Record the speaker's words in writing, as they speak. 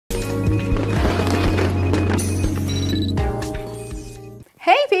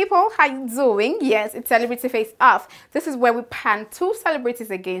Hey people, how you doing? Yes, it's Celebrity Face Off. This is where we pan two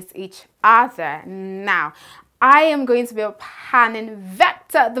celebrities against each other. Now, I am going to be panning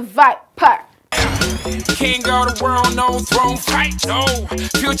Vector the Viper. King of the world, no throne fight, no.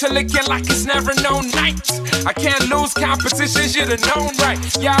 Future looking like it's never no night. I can't lose competition, should have known right.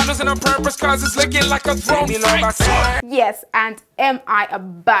 Y'all losing on purpose cause it's looking like a throne fight. Yes, and am I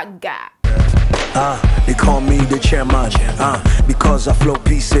Abaga? They call me the chairman, because I flow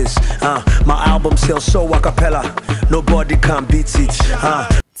pieces. My album sells so a cappella, nobody can beat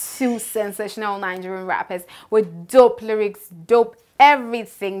it. Two sensational Nigerian rappers with dope lyrics, dope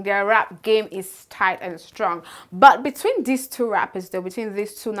everything. Their rap game is tight and strong. But between these two rappers though, between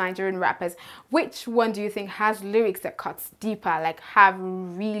these two Nigerian rappers, which one do you think has lyrics that cuts deeper, like have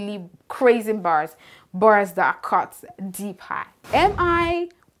really crazy bars that cuts deeper? Am I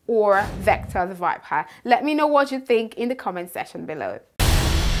or Vector the Viper? Let me know what you think in the comment section below.